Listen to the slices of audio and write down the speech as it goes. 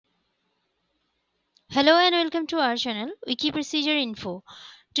Hello and welcome to our channel Wiki Procedure Info.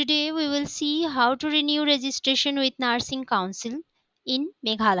 Today we will see how to renew registration with Nursing Council in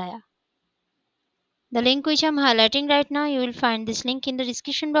Meghalaya. The link which I am highlighting right now, you will find this link in the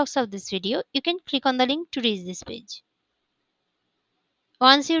description box of this video. You can click on the link to reach this page.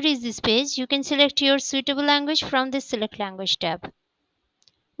 Once you reach this page, you can select your suitable language from this Select Language tab,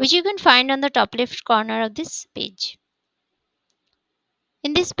 which you can find on the top left corner of this page.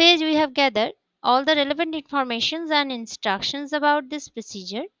 In this page, we have gathered all the relevant informations and instructions about this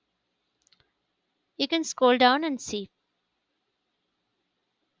procedure. You can scroll down and see.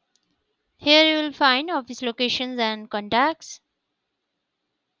 Here you will find office locations and contacts.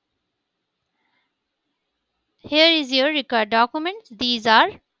 Here is your required documents. These are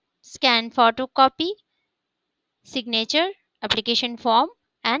scanned photocopy, signature, application form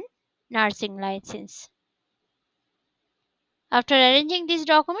and nursing license. After arranging this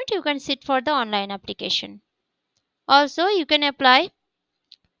document, you can sit for the online application. Also, you can apply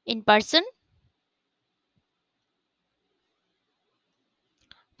in person.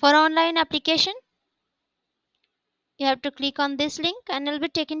 For online application, you have to click on this link and you'll be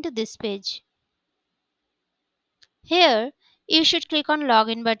taken to this page. Here, you should click on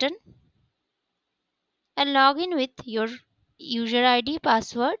login button and log in with your user ID,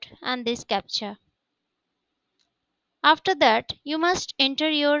 password and this captcha. After that, you must enter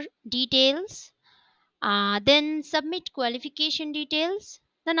your details, then submit qualification details,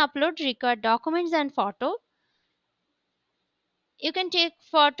 then upload required documents and photo. You can take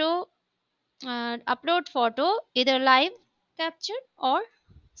photo, upload photo either live captured or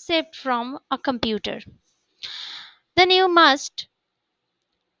saved from a computer. Then you must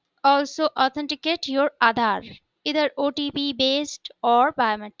also authenticate your Aadhaar, either OTP based or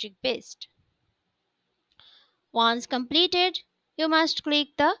biometric based. Once completed, you must click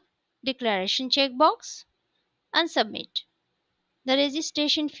the declaration checkbox and submit. The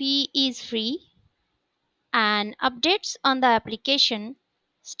registration fee is free and updates on the application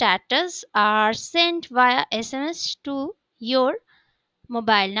status are sent via SMS to your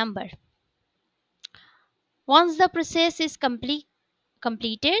mobile number. Once the process is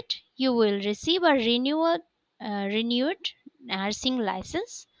completed, you will receive a renewed nursing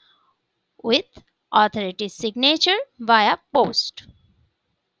license with authority signature via post.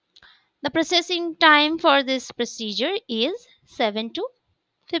 The processing time for this procedure is 7 to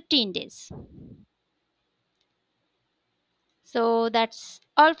 15 days. So that's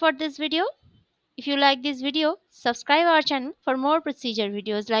all for this video. If you like this video, subscribe our channel for more procedure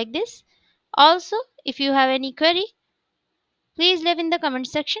videos like this. Also, if you have any query, please leave in the comment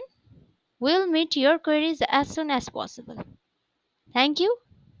section. We'll meet your queries as soon as possible. Thank you.